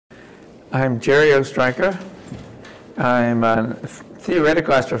I'm Jerry Ostriker. I'm a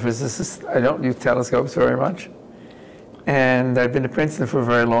theoretical astrophysicist. I don't use telescopes very much. And I've been to Princeton for a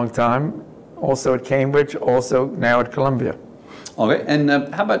very long time, also at Cambridge, also now at Columbia. Okay, and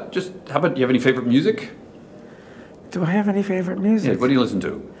how about, do you have any favorite music? Do I have any favorite music? Yeah, what do you listen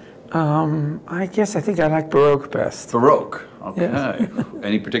to? I think I like Baroque best. Baroque, okay. Yes.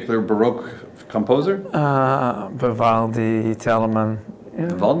 Any particular Baroque composer? Vivaldi, Telemann. You know.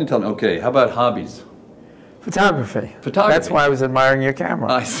 Vivaldi, Telemann, okay. How about hobbies? Photography. Photography. That's why I was admiring your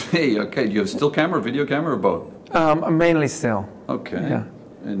camera. I see, okay. Do you have still camera, video camera, or both? Mainly still. Okay. Yeah.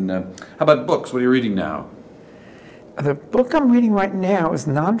 And how about books? What are you reading now? The book I'm reading right now is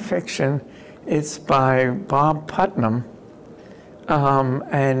nonfiction. It's by Bob Putnam,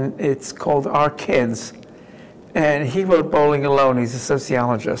 and it's called Our Kids. And he wrote Bowling Alone. He's a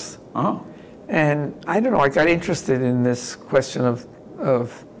sociologist. Oh. And I don't know, I got interested in this question of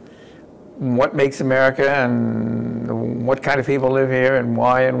what makes America and what kind of people live here and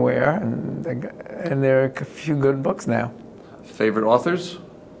why and where. And there are a few good books now. Favorite authors?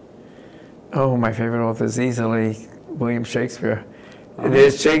 Oh, my favorite author is easily William Shakespeare.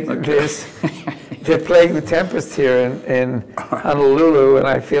 They're playing The Tempest here in Honolulu, and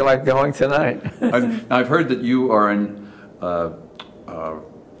I feel like going tonight. I've heard that you are a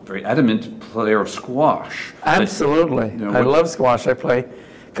very adamant player of squash. Absolutely. I love squash. I play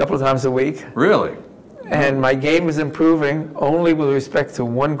a couple of times a week. Really? And my game is improving only with respect to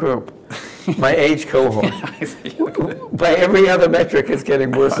one group, my age cohort. By every other metric, it's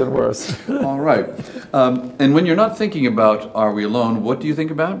getting worse and worse. All right. And when you're not thinking about Are We Alone, what do you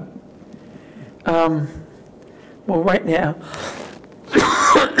think about? Well, right now,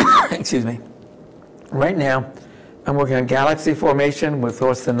 excuse me, right now, I'm working on galaxy formation with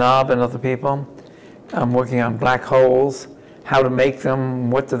Thorsten Knob and other people. I'm working on black holes, how to make them,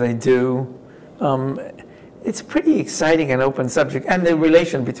 what do they do. It's a pretty exciting and open subject, and the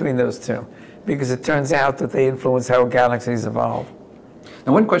relation between those two, because it turns out that they influence how galaxies evolve.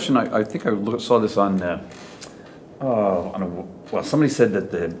 Now, one question, I think I saw this on well, somebody said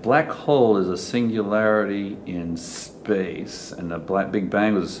that the black hole is a singularity in space, and the Big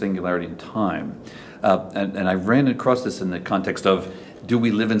Bang was a singularity in time. And I ran across this in the context of, do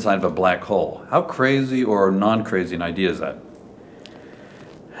we live inside of a black hole? How crazy or non-crazy an idea is that?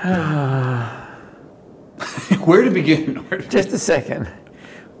 Where to begin? Just a second.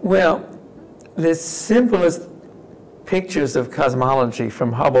 Well, the simplest pictures of cosmology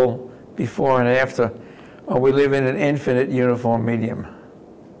from Hubble before and after are we live in an infinite uniform medium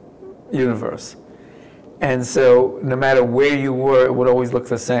universe. And so no matter where you were, it would always look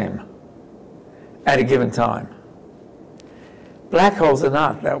the same at a given time. Black holes are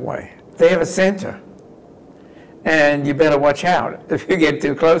not that way. They have a center. And you better watch out if you get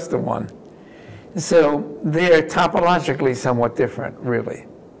too close to one. So they're topologically somewhat different, really.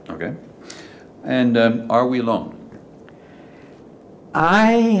 Okay. And are we alone?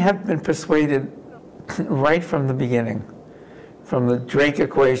 I have been persuaded right from the beginning, from the Drake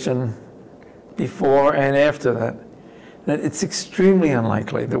equation before and after that it's extremely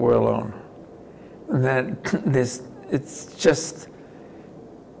unlikely that we're alone. That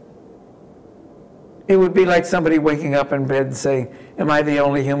it would be like somebody waking up in bed and saying, am I the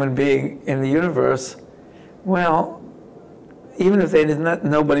only human being in the universe? Well, even if there's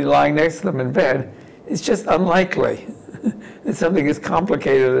nobody lying next to them in bed, it's just unlikely that something as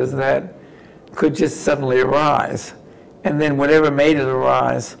complicated as that could just suddenly arise. And then whatever made it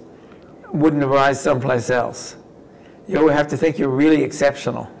arise wouldn't arise someplace else. You would have to think you're really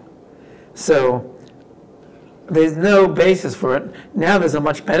exceptional. So there's no basis for it. Now there's a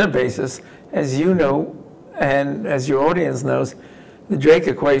much better basis. As you know, and as your audience knows, the Drake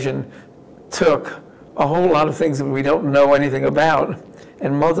equation took a whole lot of things that we don't know anything about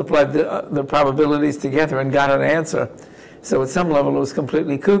and multiplied the probabilities together and got an answer. So at some level it was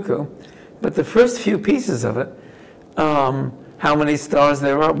completely cuckoo. But the first few pieces of it, how many stars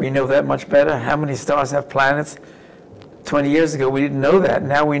there are, we know that much better. How many stars have planets? 20 years ago we didn't know that.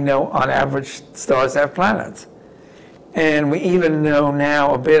 Now we know on average stars have planets. And we even know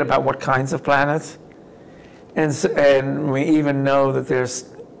now a bit about what kinds of planets. And we even know that there's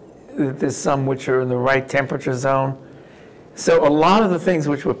some which are in the right temperature zone. So a lot of the things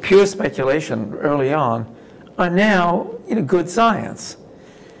which were pure speculation early on are now good science.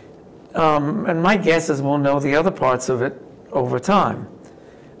 And my guess is we'll know the other parts of it over time.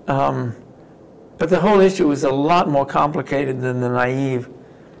 But the whole issue is a lot more complicated than the naive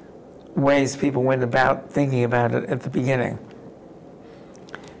ways people went about thinking about it at the beginning.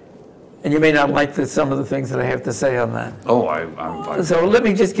 And you may not like some of the things that I have to say on that. Oh, I'm fine. So let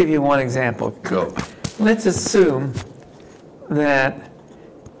me just give you one example. Go. Let's assume that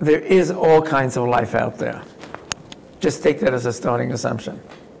there is all kinds of life out there. Just take that as a starting assumption.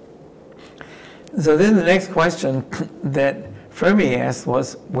 So then the next question that Fermi asked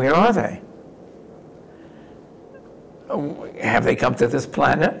was, where are they? Have they come to this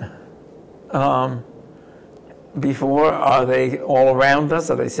planet before? Are they all around us?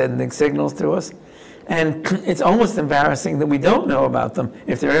 Are they sending signals to us? And it's almost embarrassing that we don't know about them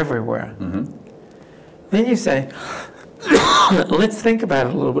if they're everywhere. Mm-hmm. Then you say, let's think about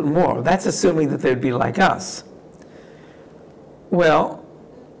it a little bit more. That's assuming that they'd be like us. Well,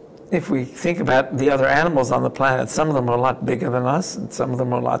 if we think about the other animals on the planet, some of them are a lot bigger than us, and some of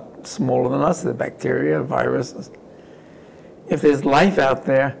them are a lot smaller than us, the bacteria, viruses. If there's life out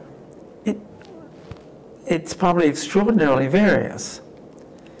there, it's probably extraordinarily various.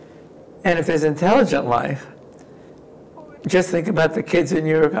 And if there's intelligent life, just think about the kids in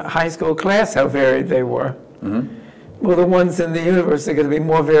your high school class, how varied they were. Mm-hmm. Well, the ones in the universe are going to be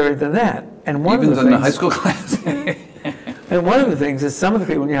more varied than that. And one Even of the in things, the high school class? And one of the things is some of the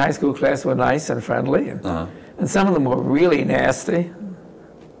people in your high school class were nice and friendly, and some of them were really nasty,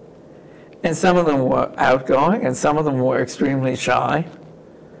 and some of them were outgoing, and some of them were extremely shy.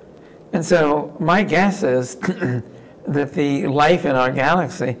 And so my guess is that the life in our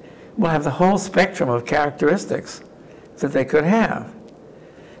galaxy will have the whole spectrum of characteristics that they could have.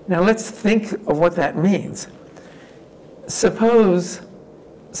 Now let's think of what that means. Suppose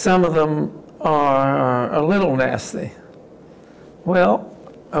some of them are a little nasty. Well,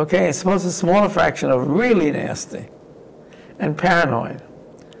 okay, suppose a smaller fraction of really nasty and paranoid.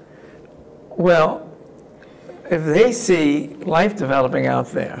 Well, if they see life developing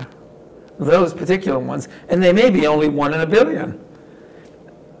out there, those particular ones, and they may be only 1 in a billion,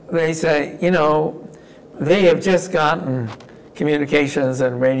 they say, you know, they have just gotten communications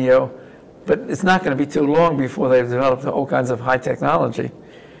and radio, but it's not going to be too long before they've developed all kinds of high technology.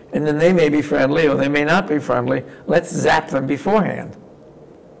 And then they may be friendly or they may not be friendly. Let's zap them beforehand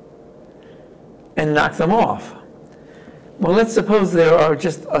and knock them off. Well, let's suppose there are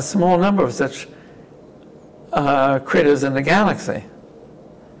just a small number of such critters in the galaxy.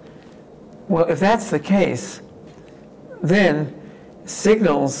 Well, if that's the case, then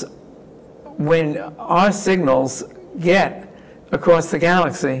signals, when our signals get across the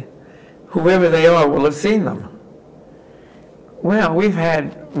galaxy, whoever they are will have seen them. Well, we've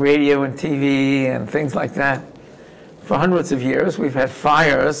had radio and TV and things like that for hundreds of years. We've had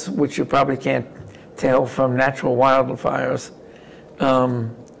fires, which you probably can't tell from natural wildfires,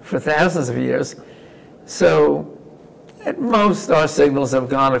 for thousands of years. So at most, our signals have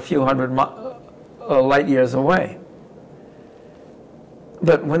gone a few hundred light years away.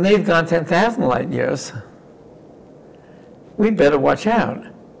 But when they've gone 10,000 light years, we'd better watch out.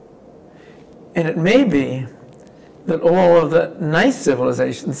 And it may be that all of the nice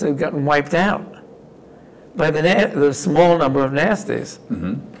civilizations have gotten wiped out by the small number of nasties.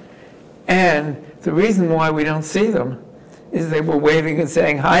 Mm-hmm. And the reason why we don't see them is they were waving and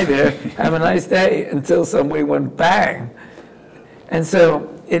saying, hi there, have a nice day, until somebody went bang. And so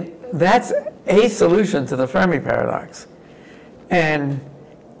that's a solution to the Fermi paradox. And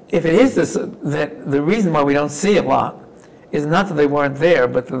if it is this, that the reason why we don't see a lot is not that they weren't there,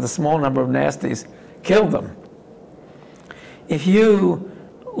 but that the small number of nasties killed them. If you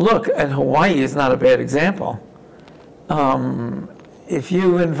look, and Hawaii is not a bad example, if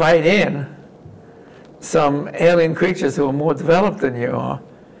you invite in some alien creatures who are more developed than you are,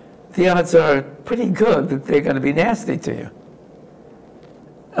 the odds are pretty good that they're going to be nasty to you.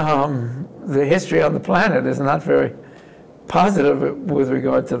 The history on the planet is not very positive with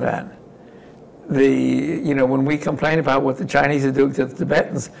regard to that. When we complain about what the Chinese are doing to the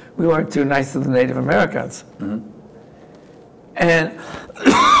Tibetans, we weren't too nice to the Native Americans. Mm-hmm.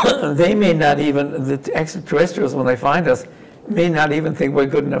 And they may not even, the extraterrestrials, when they find us, may not even think we're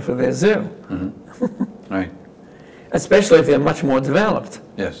good enough for their zoo. Mm-hmm. Right. Especially if they're much more developed.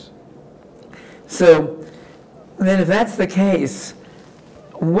 Yes. So then if that's the case,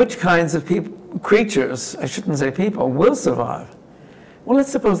 which kinds of creatures, I shouldn't say people, will survive? Well,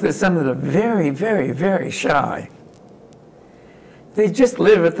 let's suppose there's some that are very, very, very shy. They just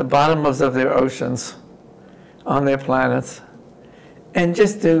live at the bottoms of their oceans on their planets and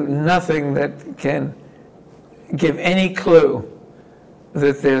just do nothing that can give any clue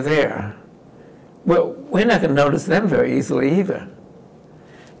that they're there. Well, we're not going to notice them very easily either.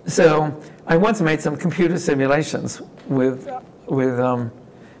 So I once made some computer simulations with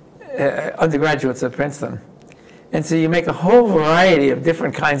undergraduates at Princeton. And so you make a whole variety of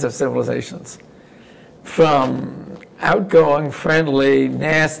different kinds of civilizations, from outgoing, friendly,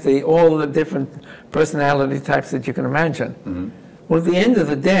 nasty, all the different personality types that you can imagine. Mm-hmm. Well, at the end of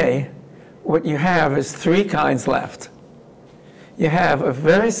the day, what you have is three kinds left. You have a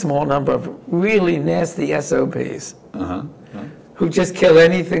very small number of really nasty SOBs who just kill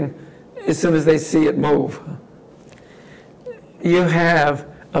anything as soon as they see it move. You have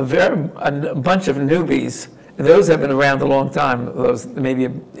a bunch of newbies. Those have been around a long time, those maybe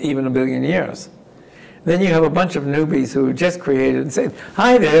even 1 billion years. Then you have a bunch of newbies who just created and said,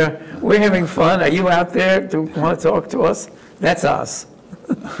 "Hi there, we're having fun. Are you out there? Do you want to talk to us?" That's us.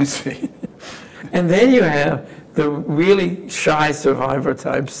 I see. And then you have the really shy survivor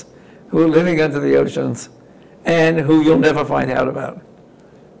types who are living under the oceans and who you'll never find out about.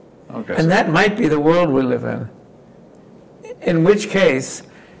 Okay. And that might be the world we live in which case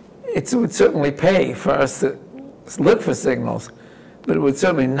it would certainly pay for us to look for signals, but it would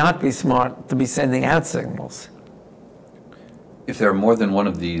certainly not be smart to be sending out signals. If there are more than one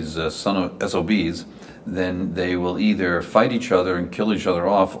of these SOBs, then they will either fight each other and kill each other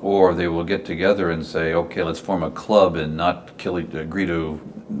off, or they will get together and say, okay, let's form a club and not agree to,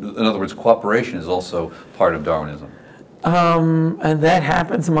 in other words, cooperation is also part of Darwinism. And that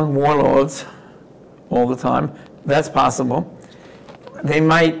happens among warlords all the time. That's possible. They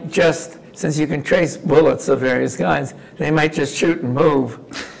might just, since you can trace bullets of various kinds, they might just shoot and move.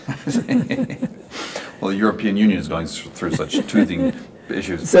 Well, the European Union is going through such toothing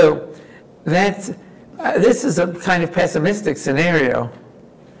issues. So this is a kind of pessimistic scenario,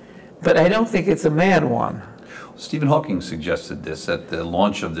 but I don't think it's a mad one. Stephen Hawking suggested this at the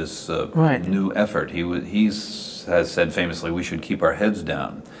launch of this new effort. He has said famously, we should keep our heads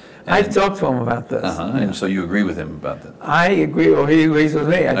down. And I've talked to him about this. Yeah. And so you agree with him about that? I agree, or he agrees with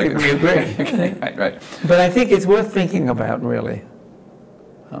me. I think we agree. Right. But I think it's worth thinking about, really.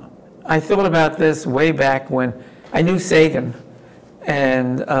 Huh. I thought about this way back when I knew Sagan,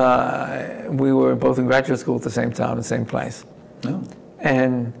 and we were both in graduate school at the same time, the same place. Oh.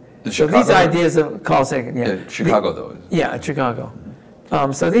 And so Chicago? these ideas of Carl Sagan, Chicago, though. Yeah, Chicago.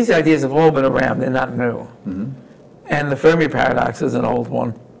 Mm-hmm. So these ideas have all been around. They're not new. Mm-hmm. And the Fermi paradox is an old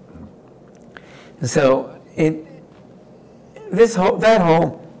one. And so that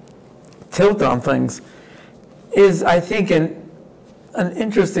whole tilt on things is, I think, an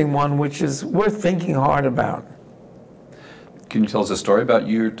interesting one, which is worth thinking hard about. Can you tell us a story about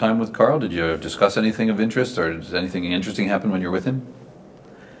your time with Carl? Did you discuss anything of interest, or did anything interesting happen when you were with him?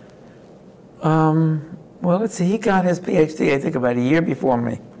 Well, let's see. He got his PhD, I think, about a year before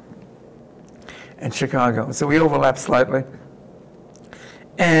me in Chicago. So we overlapped slightly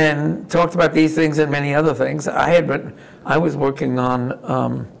and talked about these things and many other things. I was working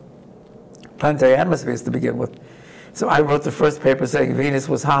on planetary atmospheres to begin with. So I wrote the first paper saying Venus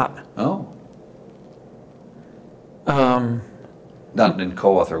was hot. Oh. Not in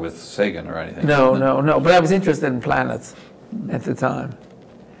co-author with Sagan or anything. No. But I was interested in planets at the time.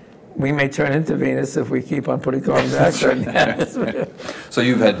 We may turn into Venus if we keep on putting carbon dioxide in the atmosphere. So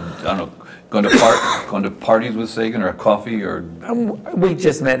you've had, I don't know, gone to parties with Sagan, or coffee, or? We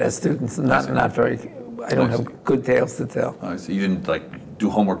just met as students, not very. I don't have good tales to tell. I see. You didn't do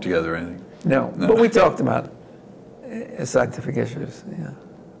homework together or anything? No. But we talked about scientific issues. Yeah.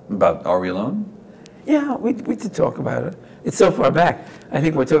 About Are We Alone? Yeah, we did talk about it. It's so far back. I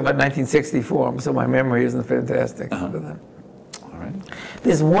think we're talking about 1964, so my memory isn't fantastic. All right.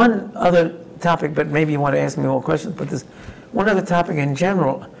 There's one other topic, but maybe you want to ask me more questions, but there's one other topic in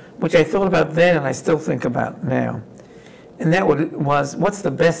general, which I thought about then and I still think about now. And that was, what's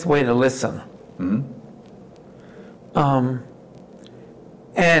the best way to listen? Mm-hmm.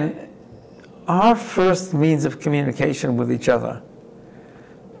 And our first means of communication with each other,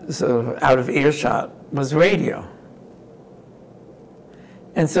 so out of earshot, was radio.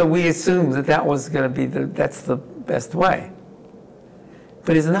 And so we assumed that was going to be that's the best way.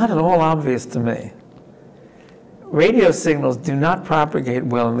 But it's not at all obvious to me. Radio signals do not propagate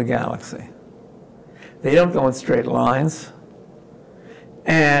well in the galaxy. They don't go in straight lines,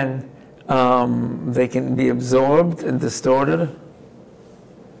 and they can be absorbed and distorted.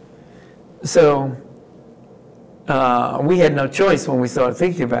 So we had no choice when we started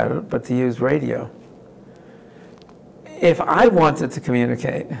thinking about it but to use radio. If I wanted to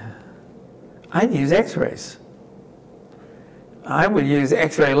communicate, I'd use X-rays. I would use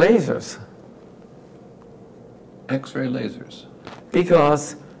X-ray lasers. X-ray lasers?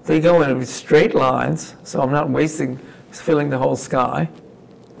 Because they go in straight lines, so I'm not filling the whole sky.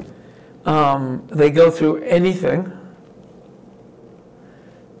 They go through anything.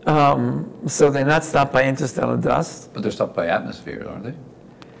 So they're not stopped by interstellar dust. But they're stopped by atmosphere, aren't they?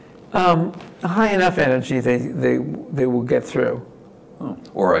 High enough energy, they will get through. Oh.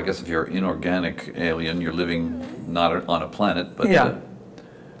 Or I guess if you're inorganic alien, you're living not on a planet, but yeah.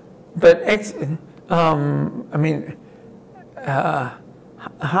 But I mean,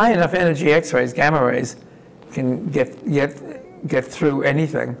 high enough energy X-rays, gamma rays, can get through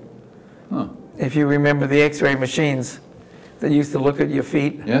anything. Huh. If you remember the X-ray machines that used to look at your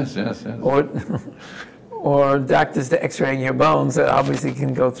feet. Yes, yes, yes. Or doctors to X-raying your bones that obviously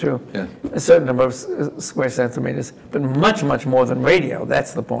can go through yes. a certain number of square centimeters, but much, much more than radio.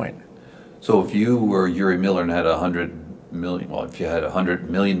 That's the point. So if you were Yuri Miller and had $100 million, well, if you had $100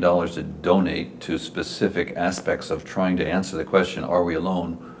 million to donate to specific aspects of trying to answer the question, are we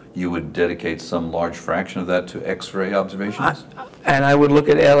alone, you would dedicate some large fraction of that to X-ray observations? And I would look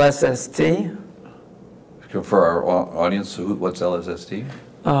at LSST. For our audience, what's LSST?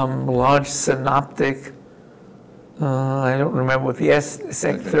 Large synoptic. I don't remember what the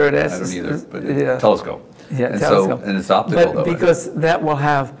third S is. I don't either, but yeah. Telescope. Yeah, and telescope. So, and it's optical, but though. Because that will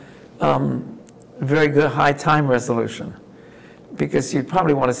have very good high time resolution. Because you'd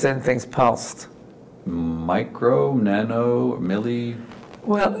probably want to send things pulsed. Micro, nano, milli.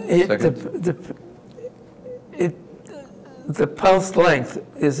 Well, the pulse length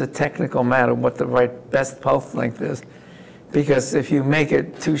is a technical matter, what the best pulse length is. Because if you make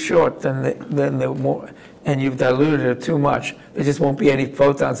it too short, then they won't, and you've diluted it too much, there just won't be any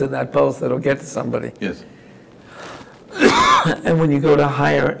photons in that pulse that'll get to somebody. Yes. And when you go to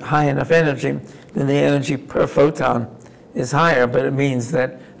high enough energy, then the energy per photon is higher, but it means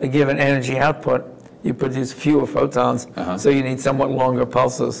that a given energy output, you produce fewer photons, so you need somewhat longer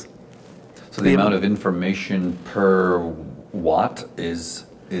pulses. So the amount of information per watt is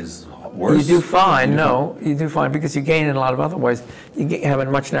worse? You do fine, no, you do fine, because you gain in a lot of other ways. You have a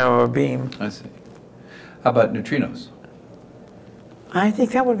much narrower beam. I see. How about neutrinos? I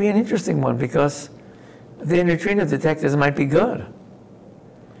think that would be an interesting one, because the neutrino detectors might be good.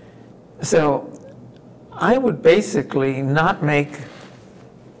 So I would basically not make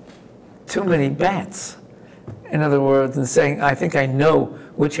too many bets. In other words, in saying, I think I know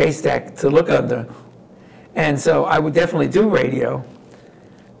which haystack to look under. And so I would definitely do radio,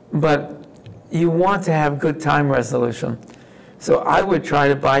 but you want to have good time resolution. So I would try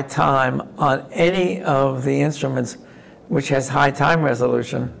to buy time on any of the instruments which has high time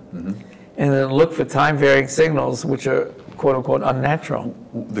resolution, and then look for time-varying signals which are quote-unquote unnatural.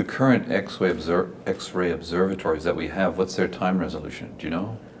 The current X-ray observatories that we have, what's their time resolution? Do you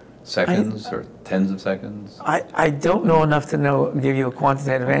know? Seconds or tens of seconds? I don't know enough to give you a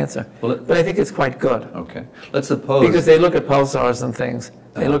quantitative answer, but I think it's quite good. Okay. Let's suppose... Because they look at pulsars and things.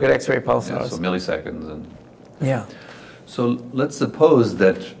 They look at X-ray pulsars. Yeah, so milliseconds and... Yeah. So let's suppose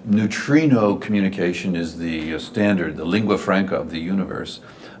that neutrino communication is the standard, the lingua franca of the universe.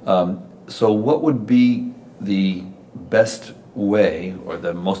 So what would be the best way, or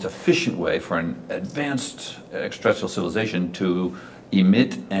the most efficient way, for an advanced extraterrestrial civilization to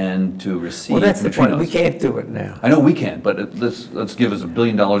emit and to receive neutrinos? Well, that's the point. We can't do it now. I know we can't, but let's give us $1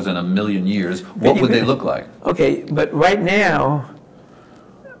 billion in a million years. What would they look like? Okay, but right now,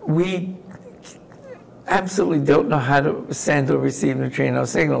 we absolutely don't know how to send or receive neutrino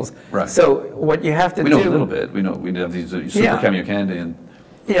signals. Right. So what you have to do... We know a little bit. We have these super Kamiokande.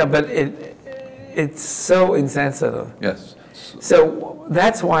 Yeah, but it's so insensitive. Yes. So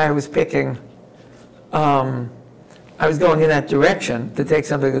that's why I was picking... I was going in that direction to take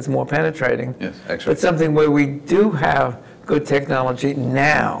something that's more penetrating. Yes, X-ray. But something where we do have good technology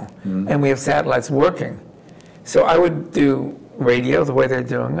now, and we have satellites working. So I would do radio the way they're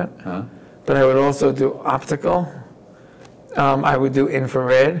doing it, but I would also do optical. I would do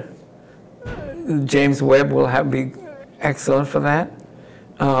infrared. James Webb will be excellent for that.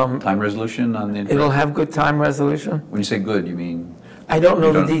 Time resolution on the infrared? It'll have good time resolution. When you say good, you mean? I don't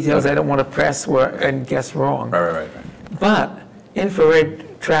know the details. I don't want to press and guess wrong. Right. But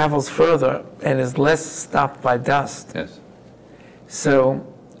infrared travels further and is less stopped by dust. Yes. So,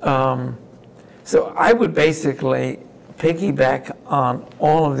 so I would basically piggyback on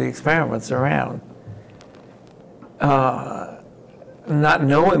all of the experiments around, not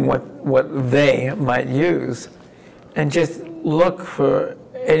knowing what they might use, and just look for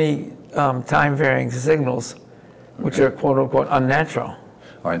any time-varying signals which are quote-unquote unnatural.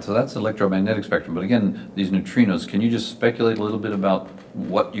 All right, so that's electromagnetic spectrum. But again, these neutrinos, can you just speculate a little bit about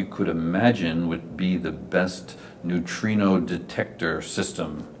what you could imagine would be the best neutrino detector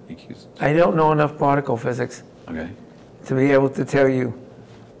system? I don't know enough particle physics to be able to tell you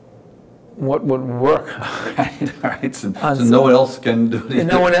what would work. Right, all right. So no one else can do it. And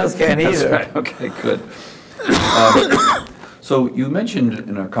no one else can either. That's right. Okay, good. So you mentioned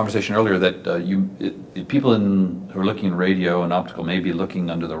in our conversation earlier that people who are looking in radio and optical may be looking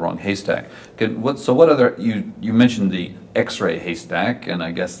under the wrong haystack. What other, you mentioned the X-ray haystack and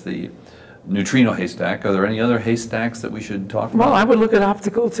I guess the neutrino haystack. Are there any other haystacks that we should talk about? Well, I would look at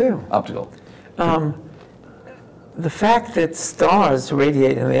optical too. Optical. The fact that stars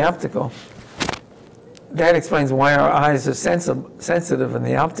radiate in the optical, that explains why our eyes are sensitive in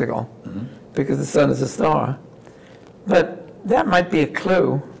the optical, because the sun is a star. But that might be a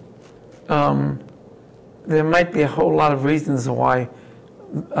clue. There might be a whole lot of reasons why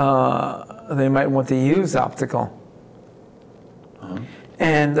they might want to use optical.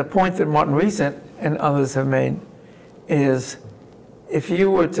 And the point that Martin Rees and others have made is if you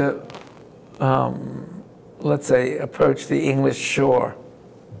were to, let's say, approach the English shore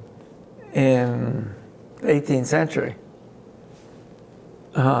in the 18th century,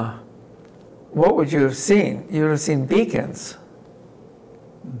 what would you have seen? You would have seen beacons.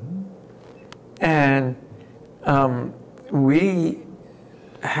 And we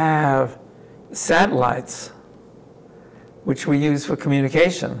have satellites which we use for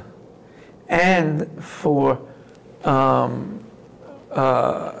communication and for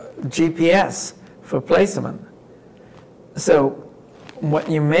GPS for placement. So what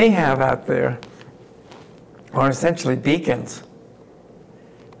you may have out there are essentially beacons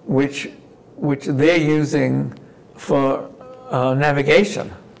which they're using for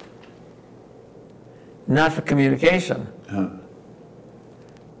navigation, not for communication,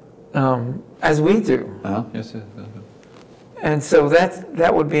 as we do. Yes, yes. And so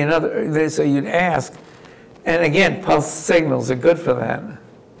that would be another, so you'd ask, and again, pulse signals are good for that.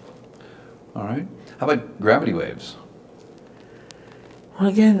 All right. How about gravity waves? Well,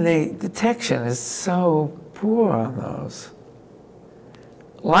 again, the detection is so poor on those.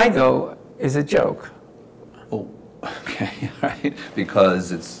 LIGO is a joke. Oh, okay, right.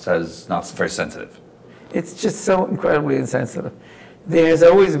 Because it's not very sensitive. It's just so incredibly insensitive. There has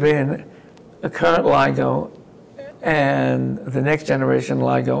always been a current LIGO and the next generation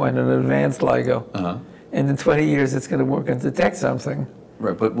LIGO and an advanced LIGO. And in 20 years, it's going to work and detect something.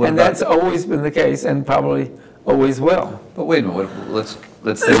 Right, but and that's always been the case, and probably always will. But wait a minute.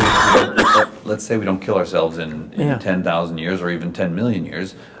 Let's say we don't kill ourselves in 10,000 years or even 10 million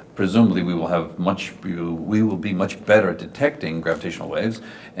years. Presumably, we will be much better at detecting gravitational waves.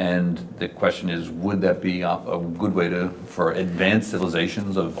 And the question is, would that be a good way for advanced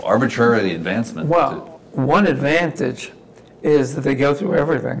civilizations of arbitrary advancement? Well, one advantage is that they go through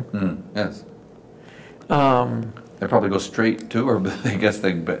everything. Yes. They probably go straight to, or I guess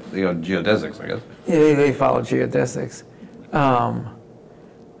they go geodesics, I guess. Yeah, they follow geodesics.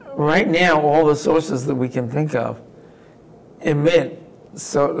 Right now, all the sources that we can think of emit,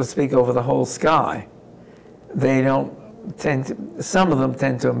 so to speak, over the whole sky. They don't tend to, some of them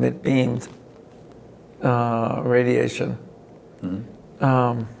tend to emit beamed radiation.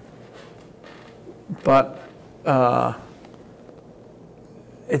 But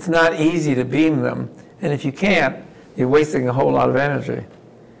it's not easy to beam them. And if you can't, you're wasting a whole lot of energy.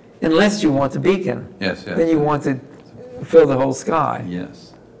 Unless you want to beacon. Yes, yes. Then you want to fill the whole sky.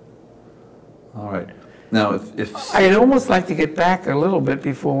 Yes. All right. Now, if I'd almost like to get back a little bit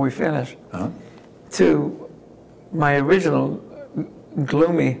before we finish to my original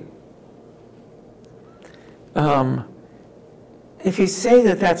gloomy. If you say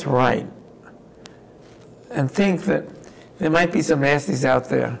that that's right, and think that there might be some nasties out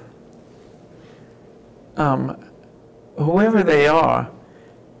there, whoever they are,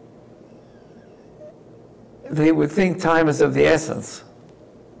 they would think time is of the essence,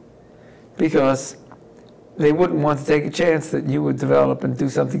 because they wouldn't want to take a chance that you would develop and do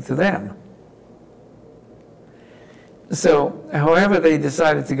something to them. So, however they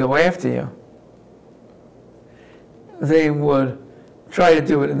decided to go after you, they would try to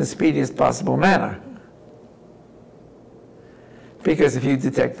do it in the speediest possible manner. Because if you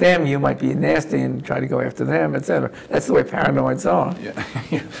detect them, you might be nasty and try to go after them, etc. That's the way paranoids are.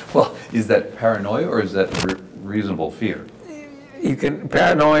 Yeah. Well, is that paranoia or is that reasonable fear? You can,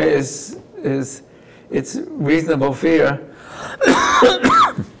 paranoia is it's reasonable fear.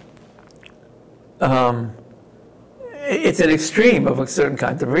 It's an extreme of a certain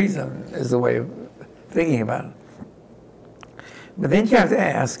kind of reason, is the way of thinking about it. But then you have to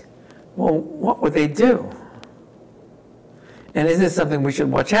ask, well, what would they do? And is this something we should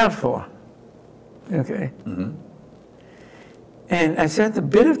watch out for? Okay. And I spent a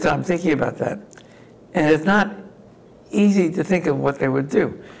bit of time thinking about that. And it's not easy to think of what they would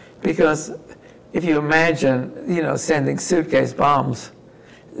do. Because if you imagine, sending suitcase bombs,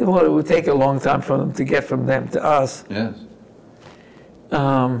 well, it would take a long time for them to get from them to us. Yes.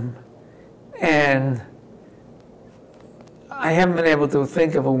 And I haven't been able to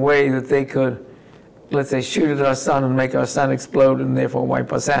think of a way that they could, let's say, shoot at our sun and make our sun explode and therefore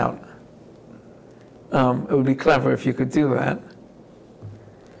wipe us out. It would be clever if you could do that.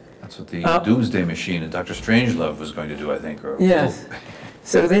 That's what the Doomsday Machine and Dr. Strangelove was going to do, I think. Yes.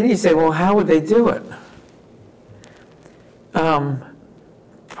 So then you say, well, how would they do it?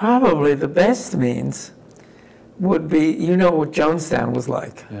 Probably the best means would be, what Jonestown was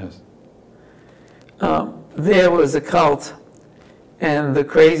like. Yes. There was a cult, and the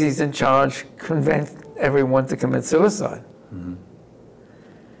crazies in charge convinced everyone to commit suicide. Mm-hmm.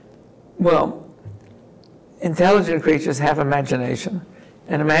 Well, intelligent creatures have imagination,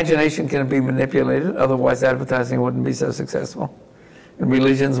 and imagination can be manipulated, otherwise advertising wouldn't be so successful, and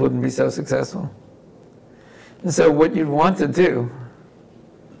religions wouldn't be so successful. And so what you'd want to do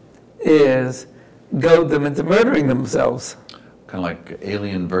is goad them into murdering themselves. Kind of like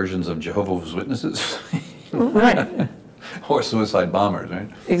alien versions of Jehovah's Witnesses. Right. Or suicide bombers, right?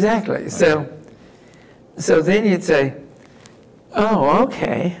 Exactly. So then you'd say, oh,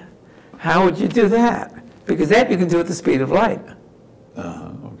 okay, how would you do that? Because that you can do at the speed of light.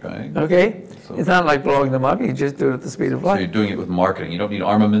 Okay. Okay? So, it's not like blowing them up, you just do it at the speed of light. So you're doing it with marketing. You don't need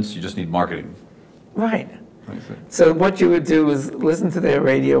armaments, you just need marketing. Right. So what you would do is listen to their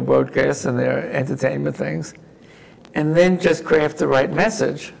radio broadcasts and their entertainment things, and then just craft the right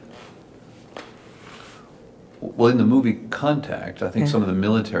message. Well, in the movie Contact, I think some of the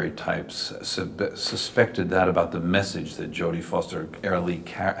military types suspected that about the message that Jodie Foster Lee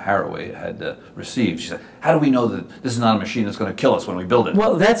Haraway had received. She said, how do we know that this is not a machine that's going to kill us when we build it?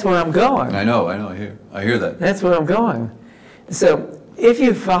 Well, that's where I'm going. I know, I hear that. That's where I'm going. So if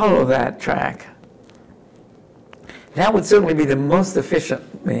you follow that track, that would certainly be the most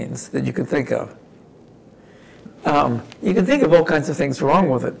efficient means that you could think of. You can think of all kinds of things wrong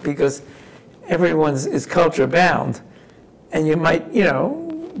with it, because everyone is culture bound, and you might,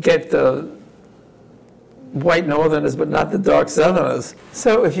 get the white northerners, but not the dark southerners.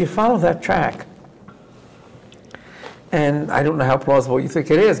 So if you follow that track, and I don't know how plausible you think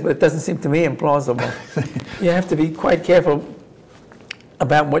it is, but it doesn't seem to me implausible. You have to be quite careful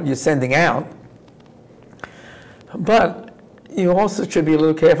about what you're sending out, but you also should be a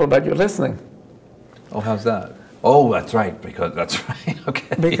little careful about your listening. Oh, how's that? Oh, that's right, that's right,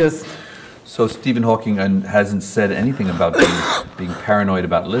 okay. Because so Stephen Hawking hasn't said anything about being paranoid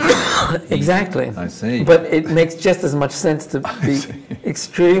about listening. Exactly. I see. But it makes just as much sense to be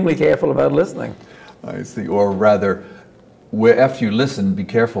extremely careful about listening. I see. Or rather, after you listen, be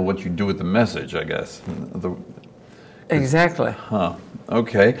careful what you do with the message, I guess. Exactly. Huh.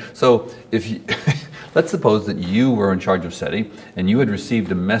 Okay. So if you, let's suppose that you were in charge of SETI and you had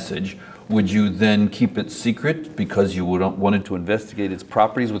received a message. Would you then keep it secret because you wanted to investigate its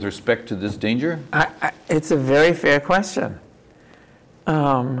properties with respect to this danger? It's a very fair question.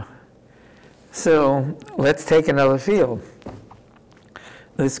 So let's take another field.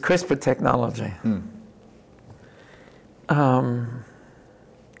 This CRISPR technology.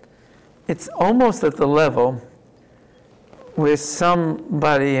 It's almost at the level where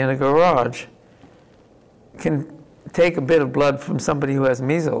somebody in a garage can take a bit of blood from somebody who has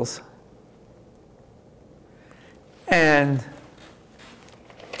measles and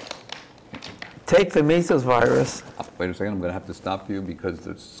take the measles virus. Wait a second, I'm going to have to stop you because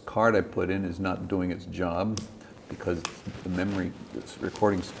this card I put in is not doing its job because the memory, its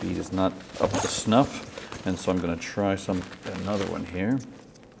recording speed is not up to snuff, and so I'm going to try another one here.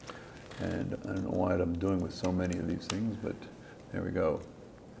 And I don't know what I'm doing with so many of these things, but there we go.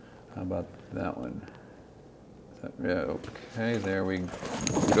 How about that one? Yeah, okay, there we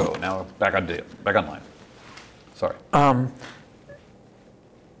go. Now back online. Sorry.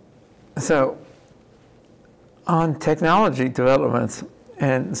 So on technology developments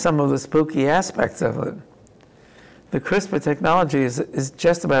and some of the spooky aspects of it, the CRISPR technology is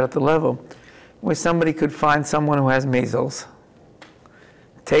just about at the level where somebody could find someone who has measles,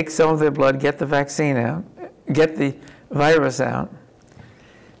 take some of their blood, get the vaccine out, get the virus out,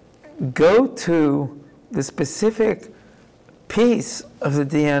 go to the specific piece of the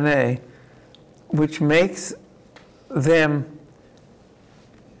DNA which makes them,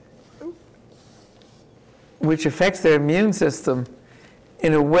 which affects their immune system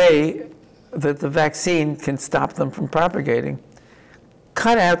in a way that the vaccine can stop them from propagating,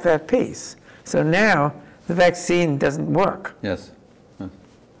 cut out that piece. So now the vaccine doesn't work. Yes. Huh.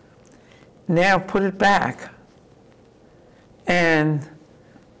 Now put it back and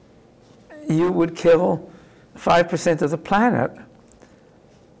you would kill 5% of the planet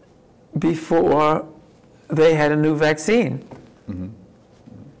before they had a new vaccine. Mm-hmm.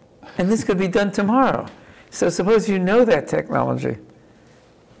 And this could be done tomorrow. So suppose you know that technology.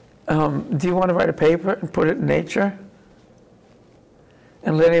 Do you want to write a paper and put it in Nature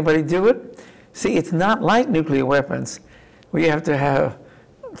and let anybody do it? See, it's not like nuclear weapons, where you have to have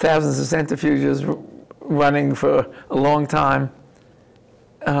thousands of centrifuges running for a long time.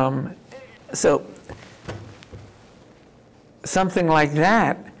 So something like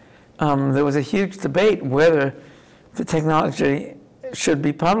that, there was a huge debate whether the technology should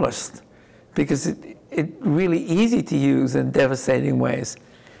be published, because it's really easy to use in devastating ways.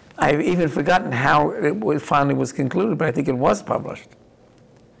 I've even forgotten how it finally was concluded, but I think it was published.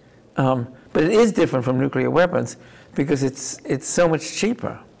 But it is different from nuclear weapons because it's so much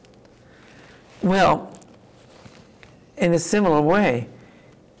cheaper. Well, in a similar way,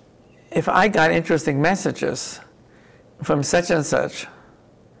 if I got interesting messages from such and such,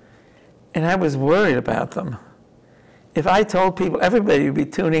 and I was worried about them, if I told people, everybody would be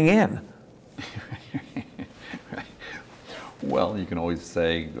tuning in. Right. Well, you can always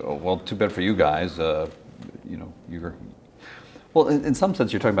say, oh, well, too bad for you guys. You know, you're. Well, in some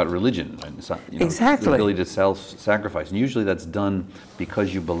sense, you're talking about religion, right? You know, exactly. The ability to self-sacrifice, and usually that's done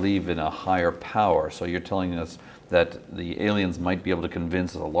because you believe in a higher power. So you're telling us that the aliens might be able to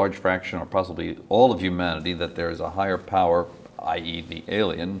convince a large fraction, or possibly all of humanity, that there is a higher power, i.e., the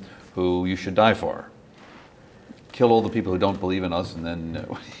alien, who you should die for. Kill all the people who don't believe in us, and then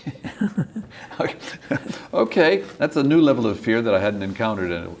okay, that's a new level of fear that I hadn't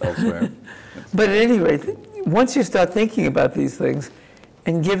encountered elsewhere. But at any rate, once you start thinking about these things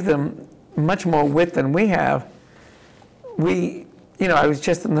and give them much more width than we have, I was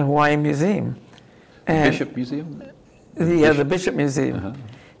just in the Hawaiian Museum. And Bishop Museum? The Bishop Museum. Uh-huh.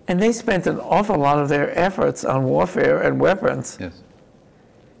 And they spent an awful lot of their efforts on warfare and weapons. Yes.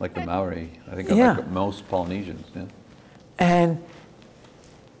 Like the Maori, I think, yeah. Like most Polynesians, yeah. And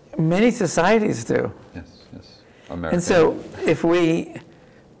many societies do. Yes, yes. America. And so if we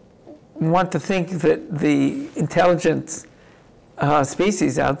want to think that the intelligent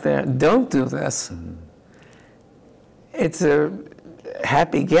species out there don't do this, mm-hmm. It's a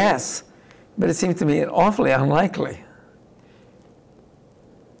happy guess, but it seems to me awfully unlikely.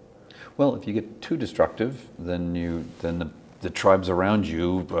 Well, if you get too destructive, then the tribes around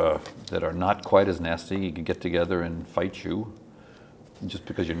you that are not quite as nasty, you can get together and fight you. And just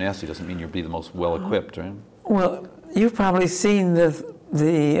because you're nasty doesn't mean you'll be the most well-equipped, right? Well, you've probably seen the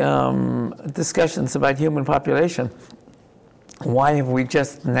discussions about human population. Why have we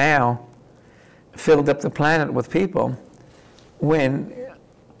just now filled up the planet with people when,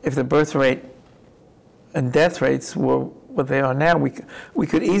 if the birth rate and death rates were what they are now, we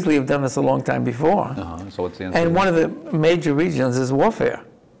could easily have done this a long time before. Uh-huh. So what's the answer? And one of the major reasons is warfare.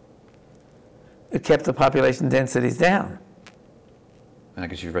 It kept the population densities down. And I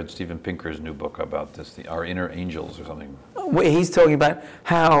guess you've read Steven Pinker's new book about this, Our Inner Angels or something. He's talking about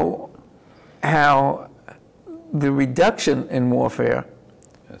how the reduction in warfare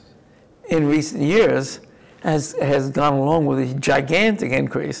yes. in recent years has gone along with a gigantic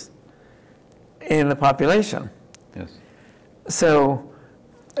increase in the population. Yes. So,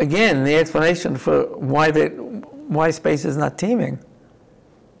 again, the explanation for why space is not teeming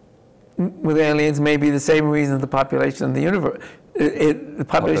with aliens may be the same reason the population in the universe, the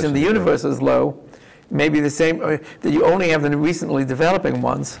population in the universe is low. Maybe the same that you only have the recently developing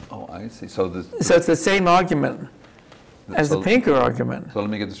ones. Oh, I see. So it's the same argument as the Pinker argument. So let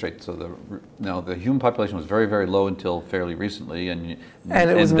me get this straight. So the human population was very, very low until fairly recently, and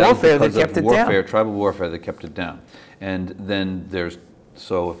it was warfare that kept it down. Tribal warfare that kept it down. And then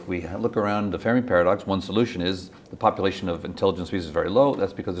so if we look around the Fermi paradox, one solution is the population of intelligent species is very low.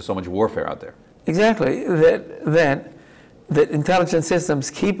 That's because there's so much warfare out there. Exactly. That intelligent systems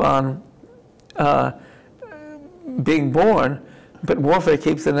keep on being born, but warfare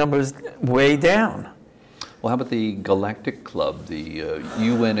keeps the numbers way down. Well, how about the Galactic Club, the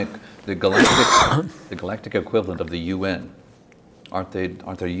UN, the galactic equivalent of the UN? Aren't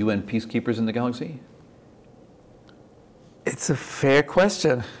there UN peacekeepers in the galaxy? It's a fair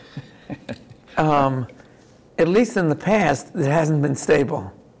question. At least in the past, it hasn't been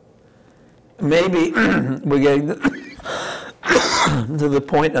stable. Maybe we're getting to the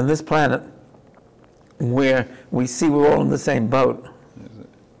point on this planet where we see we're all in the same boat.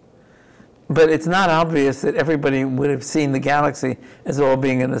 But it's not obvious that everybody would have seen the galaxy as all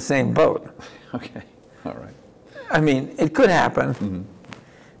being in the same boat. Okay, all right. I mean, it could happen. Mm-hmm.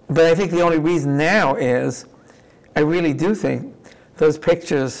 But I think the only reason now is, I really do think those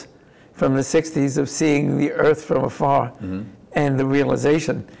pictures from the 60s of seeing the Earth from afar and the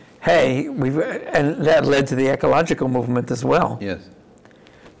realization, hey, and that led to the ecological movement as well. Yes.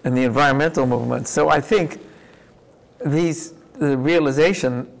 And the environmental movement. So I think the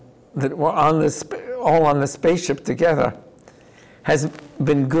realization that we're all on the spaceship together has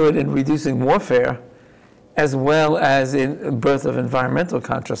been good in reducing warfare as well as in birth of environmental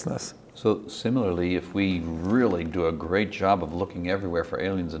consciousness. So similarly, if we really do a great job of looking everywhere for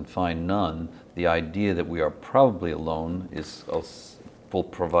aliens and find none, the idea that we are probably alone will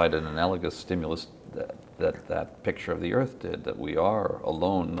provide an analogous stimulus that picture of the Earth did, that we are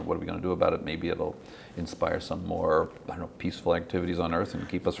alone. What are we going to do about it? Maybe it'll inspire some more, I don't know, peaceful activities on Earth and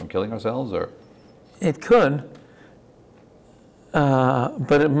keep us from killing ourselves, or? It could,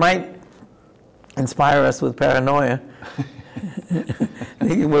 but it might inspire us with paranoia.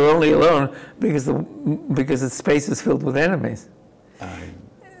 Thinking we're only alone because the space is filled with enemies.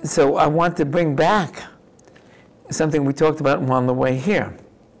 So I want to bring back something we talked about on the way here.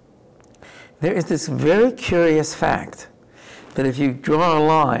 There is this very curious fact that if you draw a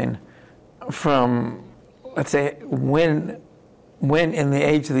line from, let's say, when in the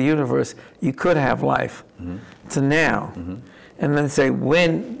age of the universe you could have life to now, and then say,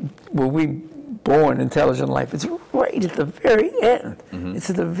 when were we born intelligent life? It's right at the very end.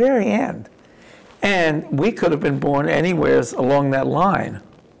 It's at the very end. And we could have been born anywhere along that line.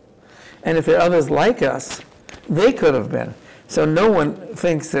 And if there are others like us, they could have been. So no one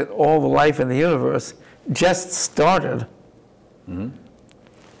thinks that all the life in the universe just started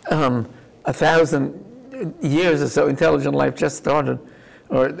 1,000 years or so. Intelligent life just started,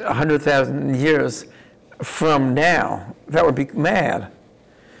 or 100,000 years from now. That would be mad.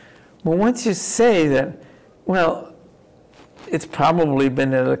 But once you say that, well, it's probably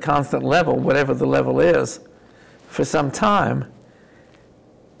been at a constant level, whatever the level is, for some time,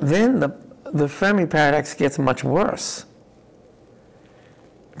 then the Fermi paradox gets much worse.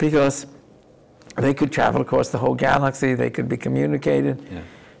 Because they could travel across the whole galaxy, they could be communicated. Yeah.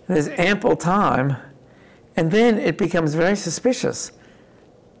 There's ample time, and then it becomes very suspicious.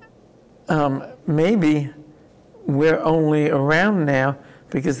 Maybe we're only around now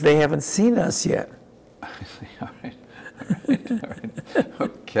because they haven't seen us yet. All right.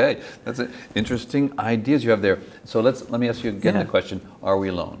 Okay, that's it. Interesting ideas you have there. So let me ask you again the question: are we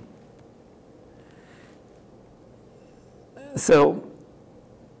alone? So,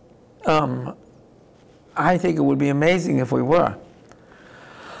 I think it would be amazing if we were.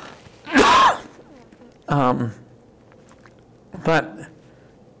 But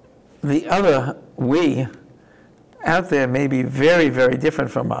the other we out there may be very, very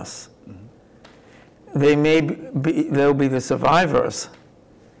different from us. They'll be the survivors.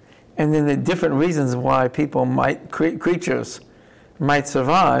 And then the different reasons why people creatures might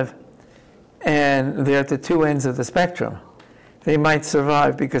survive, and they're at the two ends of the spectrum. They might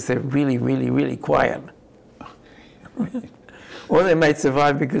survive because they're really, really, really quiet. Or they might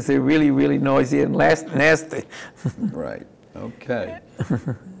survive because they're really, really noisy and nasty. Right. Okay.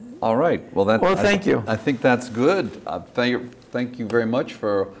 All right. Well, thank you. I think that's good. Thank you very much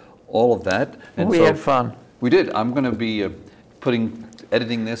for all of that. And we had fun. We did. I'm going to be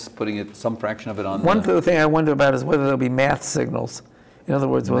editing this, putting some fraction of it on. One other thing I wonder about is whether there'll be math signals. In other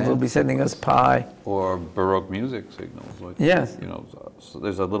words, whether they'll be sending us pi. Or Baroque music signals. Like, yes. You know, so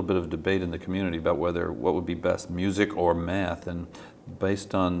there's a little bit of debate in the community about what would be best, music or math. And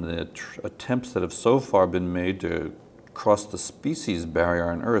based on the attempts that have so far been made to cross the species barrier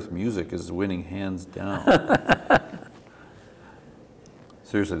on Earth, music is winning hands down.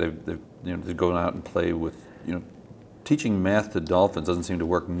 Seriously, they're going out and play with, teaching math to dolphins doesn't seem to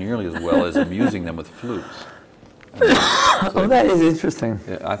work nearly as well as amusing them with flutes. Oh, that is interesting.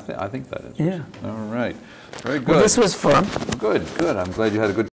 Yeah, I think that is. Yeah. All right. Very good. Well, this was fun. Good. I'm glad you had a good